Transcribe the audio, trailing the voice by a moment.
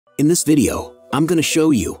In this video, I'm going to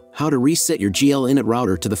show you how to reset your GL.iNet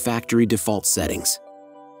router to the factory default settings.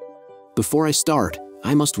 Before I start,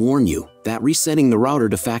 I must warn you that resetting the router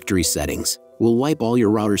to factory settings will wipe all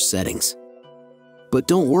your router's settings. But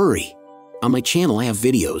don't worry, on my channel I have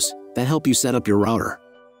videos that help you set up your router.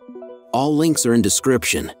 All links are in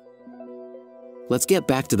description. Let's get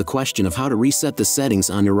back to the question of how to reset the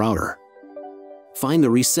settings on your router. Find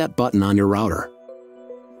the reset button on your router.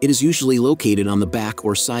 It is usually located on the back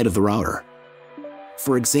or side of the router.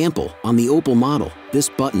 For example, on the Opal model, this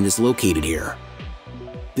button is located here.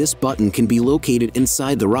 This button can be located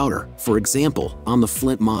inside the router, for example, on the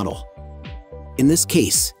Flint model. In this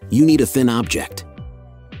case, you need a thin object.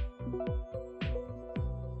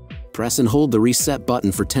 Press and hold the reset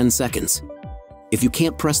button for 10 seconds. If you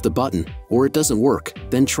can't press the button, or it doesn't work,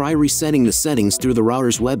 then try resetting the settings through the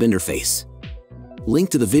router's web interface. Link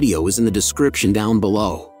to the video is in the description down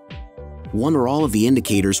below. One or all of the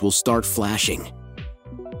indicators will start flashing.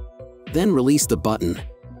 Then release the button.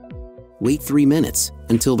 Wait 3 minutes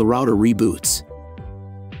until the router reboots.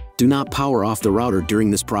 Do not power off the router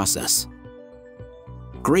during this process.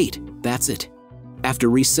 Great, that's it. After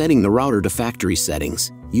resetting the router to factory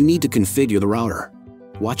settings, you need to configure the router.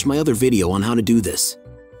 Watch my other video on how to do this.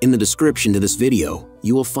 In the description to this video,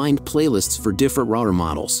 you will find playlists for different router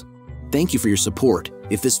models. Thank you for your support.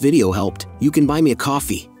 If this video helped, you can buy me a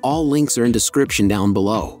coffee. All links are in description down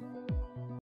below.